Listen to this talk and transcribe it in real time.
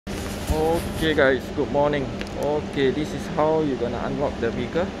Okay guys, good morning. Okay, this is how you're gonna unlock the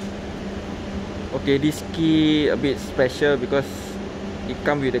vehicle. Okay, this key a bit special because it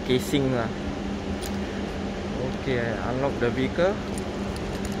comes with the casing lah. Okay, I unlock the vehicle.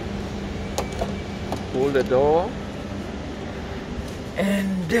 Pull the door.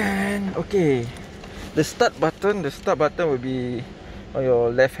 And then okay, the start button will be on your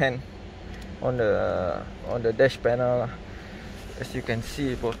left hand on the dash panel lah. As you can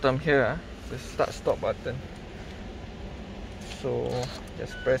see bottom here, the start stop button. So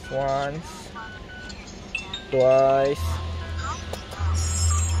just press once, twice,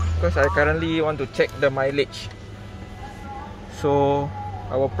 because I currently want to check the mileage. So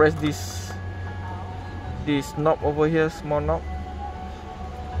I will press this knob over here, small knob,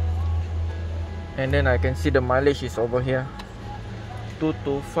 and then I can see the mileage is over here,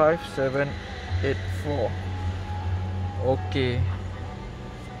 225784. Okay,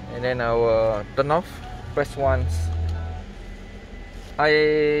 and then I will turn off, press once.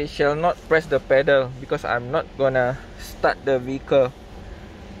 I shall not press the pedal because I'm not gonna start the vehicle.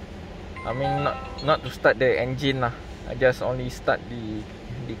 I mean not to start the engine lah. I just only start the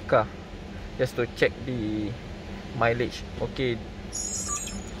car just to check the mileage. Okay.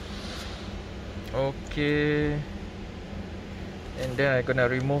 Okay. And then I'm gonna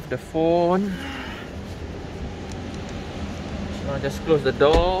remove the phone. Now just close the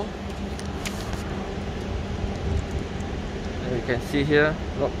door. And you can see here,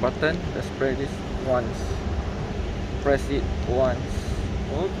 lock button. Let's press this once. Press it once.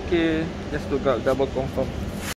 Okay, just to double confirm.